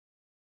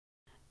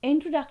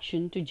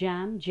Introduction to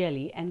Jam,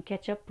 Jelly and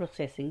Ketchup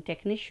Processing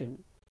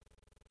Technician.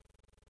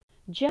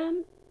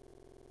 Jam,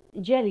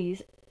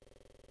 jellies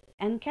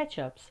and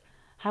ketchups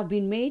have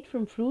been made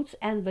from fruits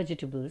and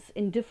vegetables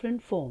in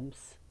different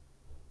forms.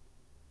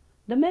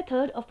 The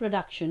method of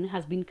production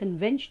has been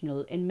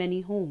conventional in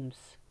many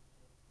homes.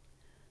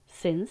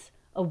 Since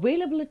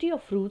availability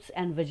of fruits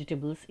and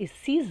vegetables is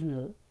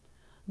seasonal,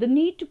 the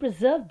need to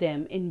preserve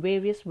them in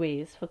various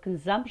ways for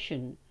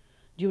consumption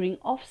during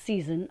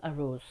off-season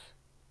arose.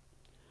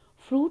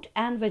 Fruit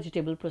and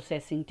vegetable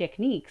processing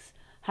techniques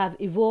have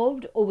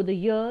evolved over the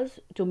years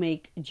to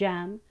make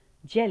jam,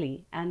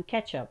 jelly and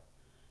ketchup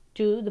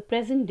to the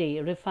present-day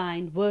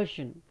refined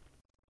version.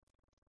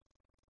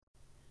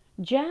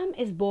 Jam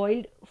is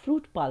boiled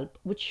fruit pulp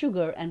with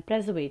sugar and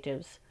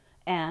preservatives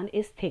and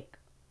is thick.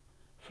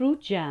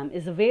 Fruit jam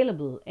is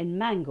available in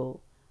mango,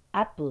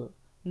 apple,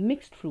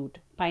 mixed fruit,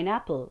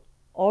 pineapple,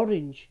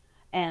 orange,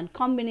 and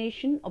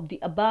combination of the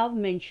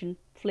above-mentioned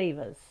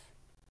flavors.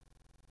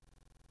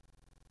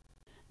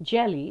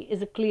 Jelly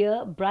is a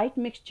clear, bright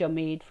mixture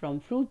made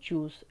from fruit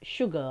juice,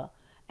 sugar,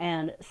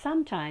 and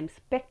sometimes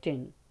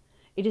pectin.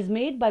 It is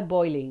made by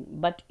boiling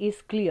but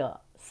is clear,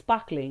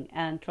 sparkling,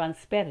 and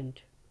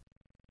transparent.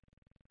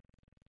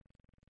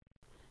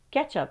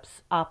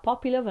 Ketchups are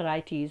popular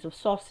varieties of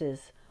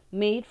sauces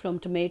made from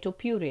tomato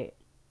puree.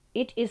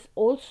 It is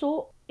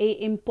also an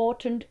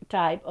important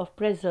type of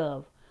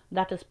preserve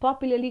that is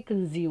popularly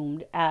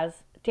consumed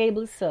as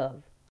table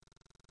serve.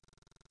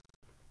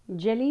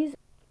 Jellies.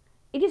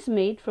 It is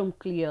made from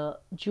clear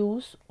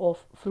juice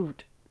of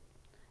fruit.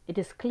 It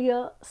is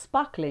clear,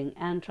 sparkling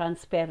and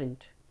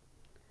transparent.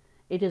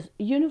 It is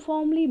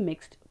uniformly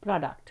mixed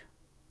product.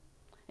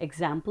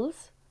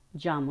 Examples: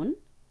 jamun,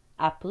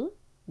 apple,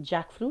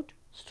 jackfruit,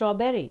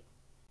 strawberry.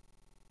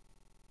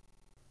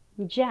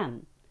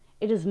 Jam.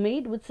 It is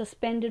made with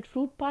suspended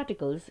fruit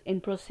particles in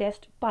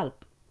processed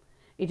pulp.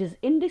 It is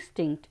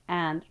indistinct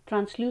and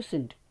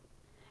translucent.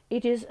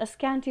 It is a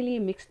scantily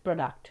mixed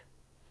product.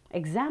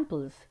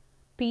 Examples: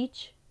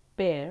 peach,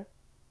 pear,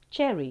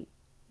 cherry,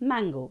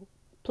 mango,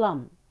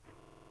 plum.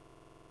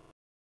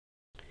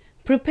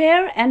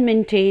 Prepare and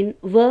maintain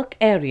work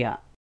area.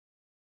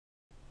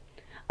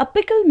 A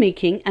pickle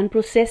making and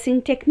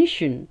processing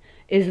technician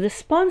is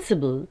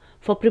responsible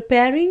for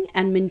preparing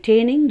and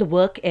maintaining the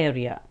work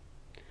area.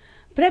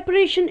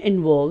 Preparation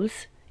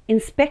involves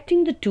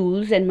inspecting the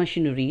tools and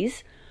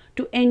machineries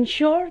to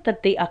ensure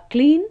that they are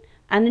clean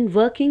and in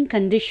working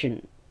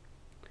condition.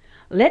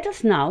 Let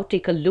us now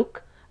take a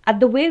look at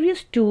the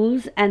various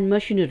tools and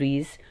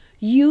machineries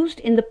used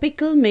in the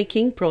pickle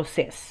making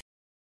process.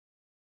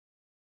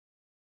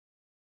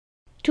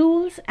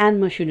 Tools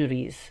and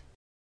machineries.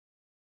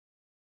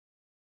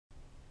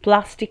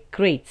 Plastic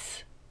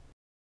crates,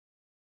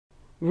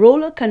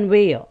 roller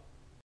conveyor,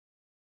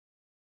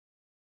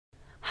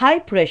 high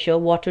pressure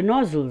water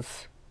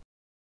nozzles,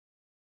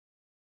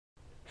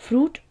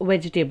 fruit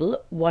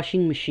vegetable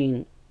washing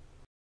machine,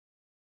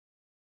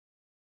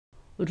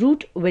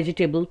 root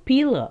vegetable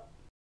peeler,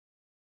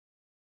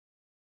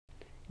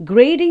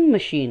 grading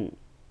machine,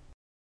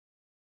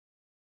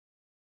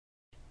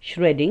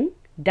 shredding,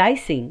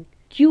 dicing,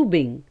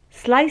 cubing,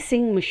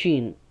 slicing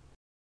machine,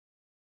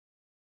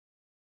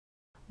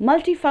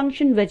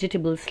 multifunction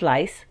vegetable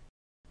slice,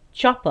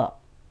 chopper,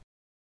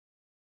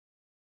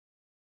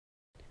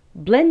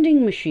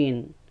 blending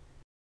machine,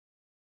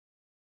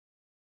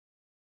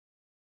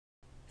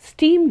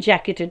 steam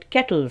jacketed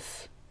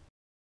kettles,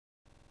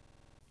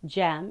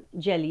 jam,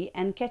 jelly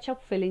and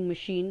ketchup filling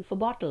machine for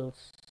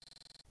bottles,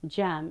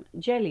 jam,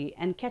 jelly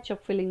and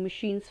ketchup filling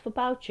machines for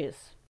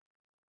pouches,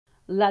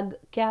 lug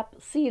cap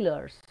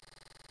sealers.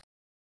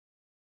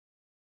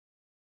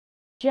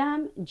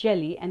 Jam,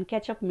 jelly and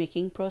ketchup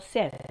making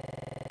process.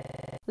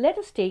 Let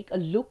us take a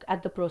look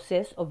at the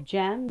process of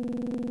jam,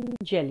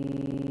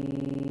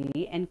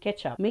 jelly and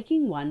ketchup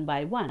making one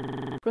by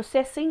one.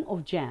 Processing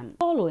of jam.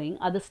 Following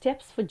are the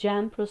steps for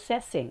jam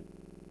processing: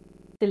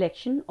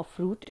 selection of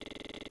fruit,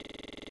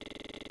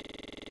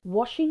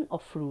 washing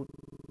of fruit,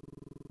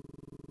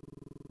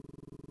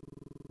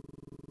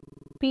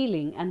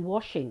 peeling and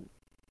washing,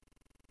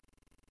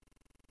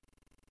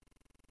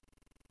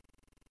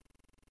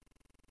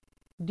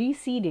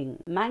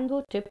 de-seeding,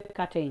 mango tip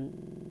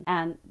cutting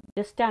and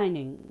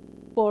destining,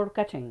 core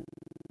cutting,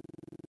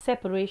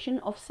 separation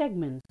of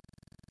segments,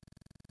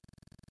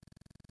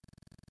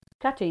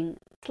 cutting,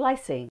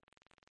 slicing,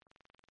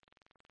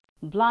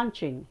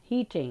 blanching,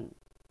 heating,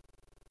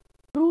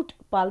 fruit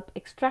pulp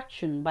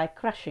extraction by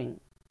crushing,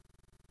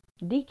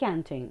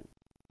 decanting,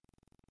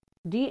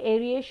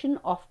 de-aeration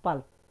of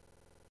pulp,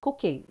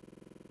 cooking,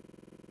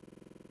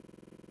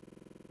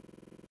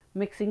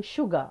 mixing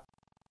sugar,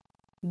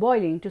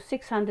 boiling to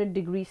 600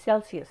 degrees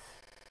Celsius,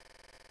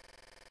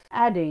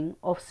 adding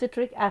of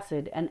citric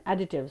acid and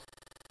additives,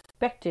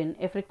 pectin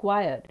if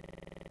required,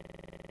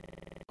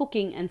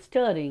 cooking and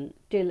stirring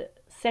till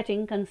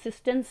setting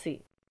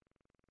consistency,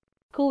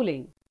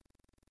 cooling,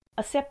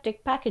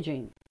 aseptic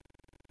packaging,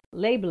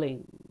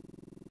 labeling,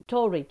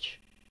 storage.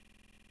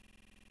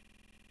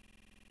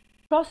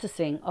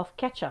 Processing of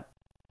ketchup.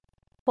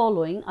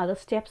 Following are the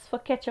steps for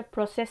ketchup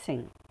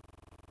processing.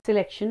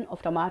 Selection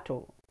of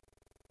tomato.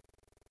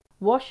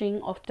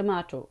 Washing of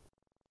tomato.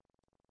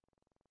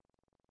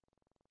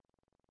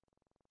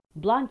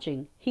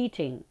 Blanching,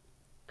 heating,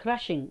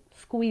 crushing,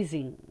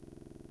 squeezing.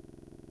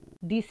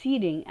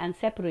 Deseeding and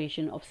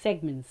separation of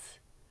segments.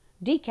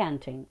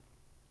 Decanting.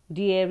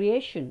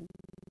 Deaeration.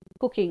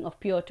 Cooking of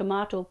pure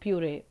tomato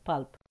puree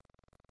pulp.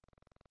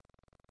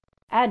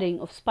 Adding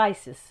of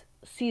spices,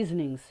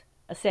 seasonings,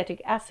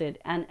 acetic acid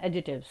and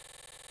additives.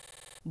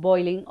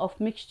 Boiling of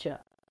mixture.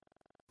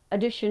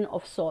 Addition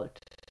of salt.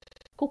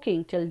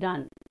 Cooking till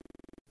done.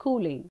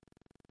 Cooling.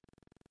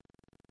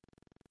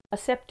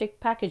 Aseptic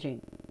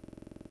packaging.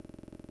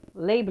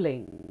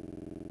 Labeling.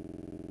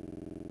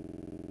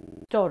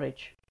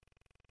 Storage.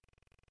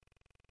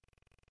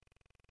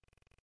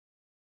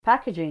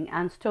 Packaging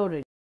and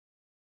storage.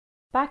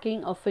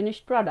 Packing of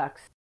finished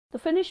products. The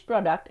finished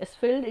product is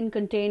filled in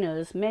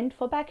containers meant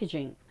for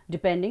packaging.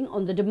 Depending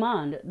on the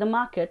demand, the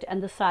market,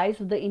 and the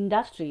size of the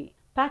industry,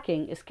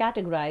 packing is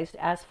categorized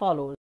as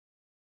follows.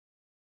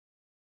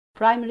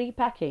 Primary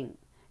packing.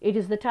 It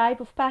is the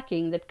type of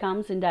packing that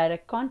comes in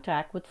direct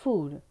contact with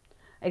food.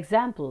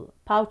 Example,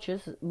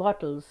 pouches,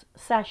 bottles,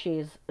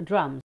 sachets,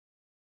 drums.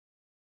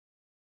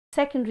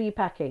 Secondary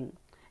packing.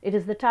 It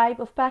is the type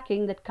of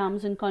packing that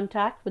comes in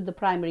contact with the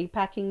primary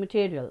packing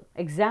material.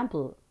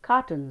 Example,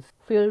 cartons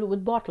filled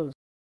with bottles.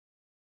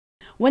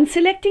 When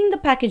selecting the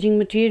packaging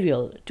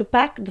material to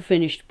pack the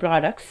finished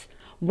products,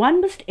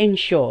 one must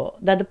ensure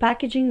that the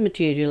packaging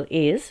material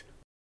is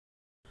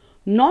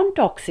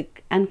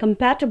non-toxic and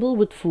compatible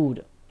with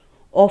food,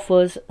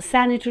 offers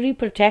sanitary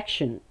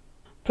protection,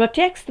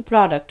 protects the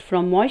product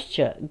from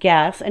moisture,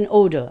 gas and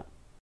odor,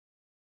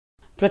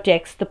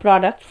 protects the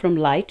product from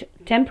light,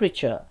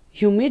 temperature,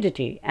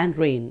 humidity and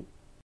rain,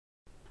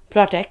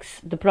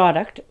 protects the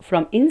product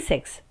from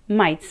insects,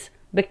 mites,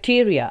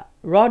 bacteria,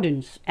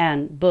 rodents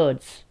and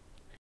birds,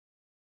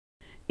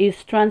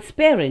 is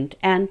transparent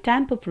and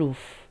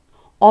tamper-proof,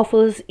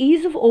 offers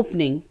ease of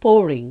opening,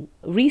 pouring,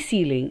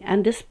 resealing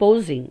and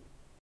disposing,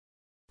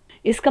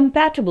 is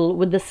compatible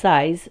with the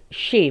size,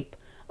 shape,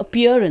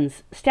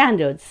 appearance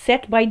standards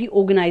set by the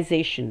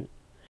organization,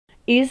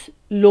 is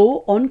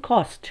low on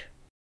cost.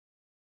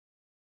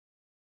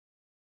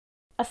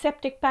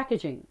 Aseptic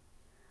packaging.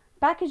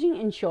 Packaging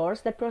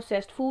ensures that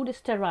processed food is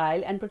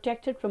sterile and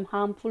protected from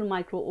harmful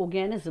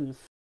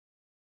microorganisms.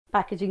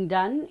 Packaging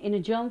done in a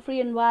germ-free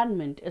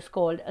environment is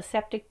called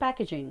aseptic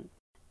packaging.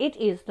 It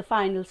is the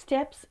final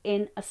steps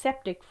in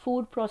aseptic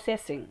food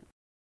processing.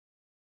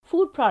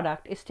 Food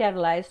product is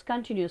sterilized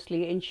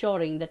continuously,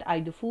 ensuring that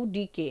either food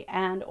decay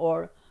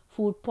and/or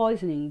food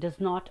poisoning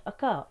does not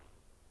occur.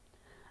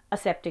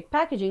 Aseptic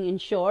packaging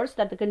ensures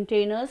that the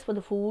containers for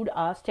the food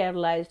are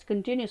sterilized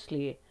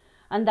continuously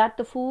and that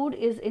the food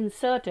is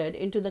inserted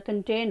into the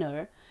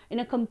container in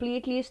a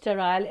completely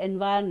sterile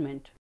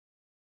environment.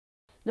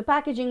 The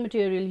packaging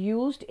material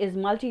used is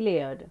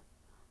multi-layered.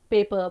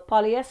 Paper,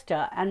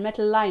 polyester, and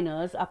metal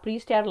liners are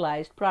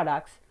pre-sterilized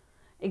products.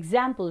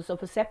 Examples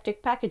of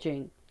aseptic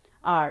packaging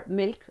are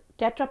milk,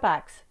 Tetra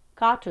Paks,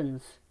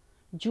 cartons,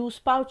 juice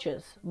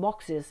pouches,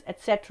 boxes,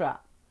 etc.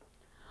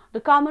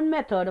 The common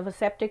method of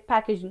aseptic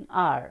packaging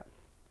are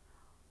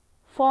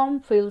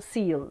form, fill,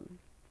 seal,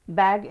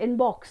 bag in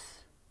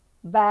box,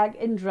 bag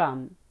in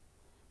drum,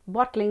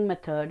 bottling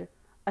method,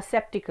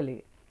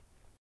 aseptically.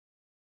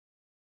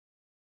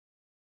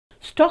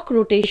 Stock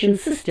rotation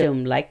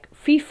system like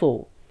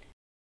FIFO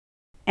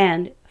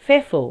and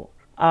FEFO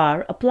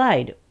are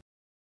applied.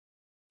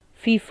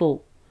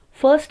 FIFO,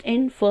 first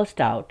in,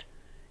 first out,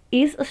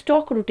 is a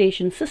stock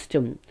rotation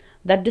system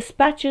that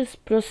dispatches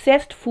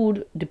processed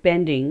food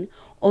depending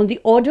on the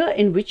order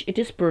in which it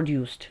is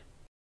produced.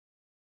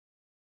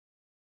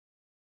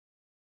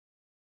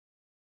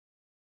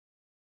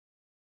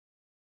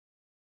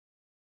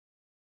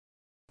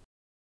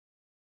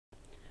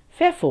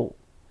 FEFO,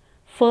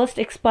 first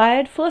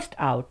expired, first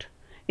out,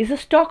 is a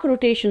stock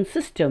rotation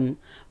system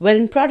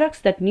wherein products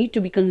that need to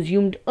be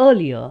consumed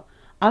earlier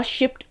are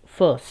shipped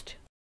first.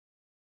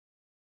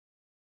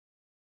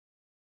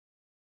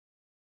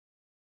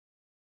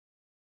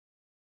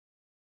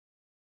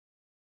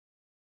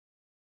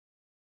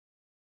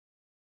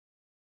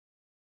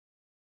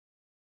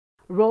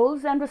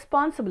 Roles and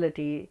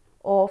responsibility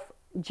of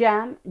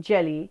jam,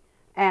 jelly,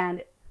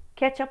 and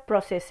ketchup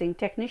processing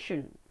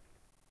technician.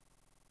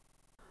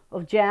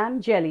 Of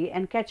jam, jelly,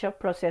 and ketchup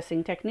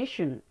processing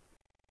technician.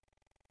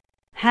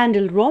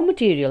 Handle raw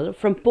material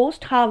from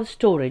post-harvest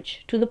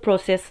storage to the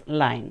process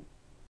line.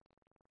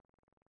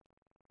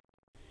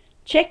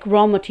 Check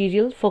raw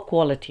material for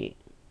quality.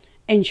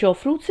 Ensure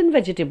fruits and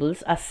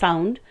vegetables are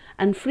sound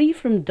and free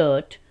from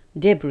dirt,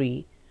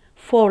 debris,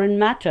 foreign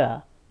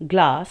matter,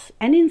 glass,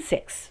 and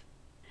insects.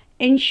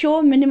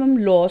 Ensure minimum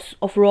loss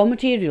of raw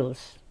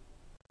materials.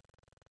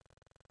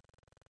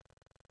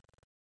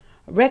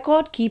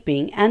 Record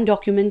keeping and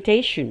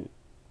documentation.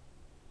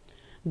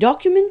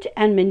 Document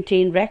and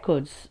maintain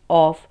records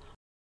of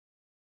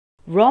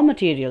raw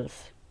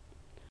materials,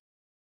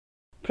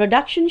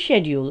 production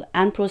schedule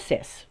and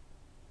process,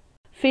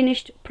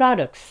 finished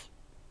products.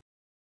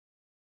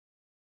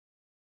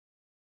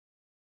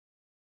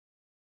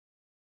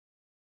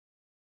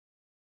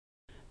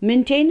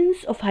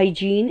 Maintenance of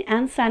hygiene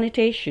and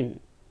sanitation.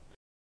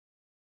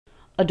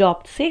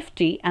 Adopt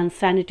safety and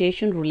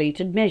sanitation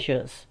related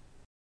measures.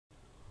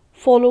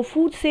 Follow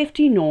food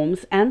safety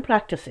norms and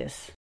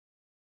practices.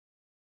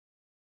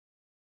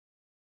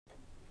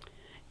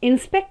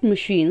 Inspect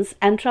machines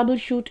and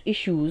troubleshoot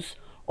issues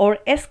or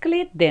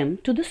escalate them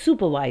to the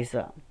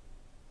supervisor.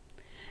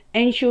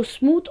 Ensure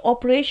smooth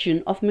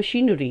operation of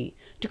machinery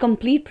to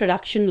complete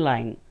production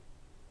line.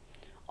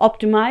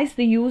 Optimize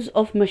the use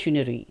of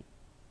machinery.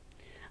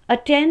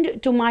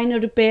 Attend to minor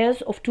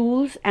repairs of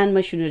tools and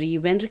machinery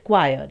when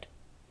required.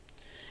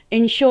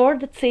 Ensure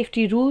that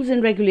safety rules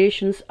and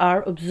regulations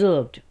are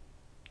observed.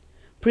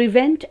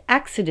 Prevent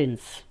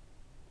accidents.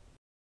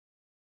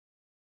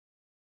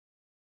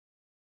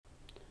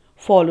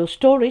 Follow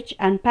storage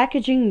and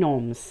packaging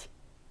norms.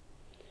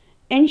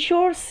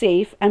 Ensure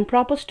safe and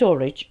proper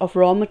storage of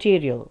raw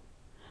material,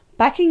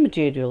 packing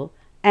material,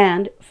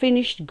 and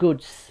finished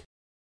goods.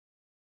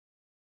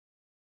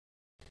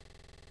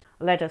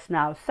 Let us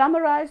now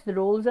summarize the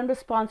roles and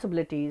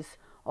responsibilities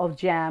of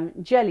jam,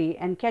 jelly,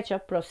 and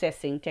ketchup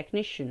processing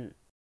technician.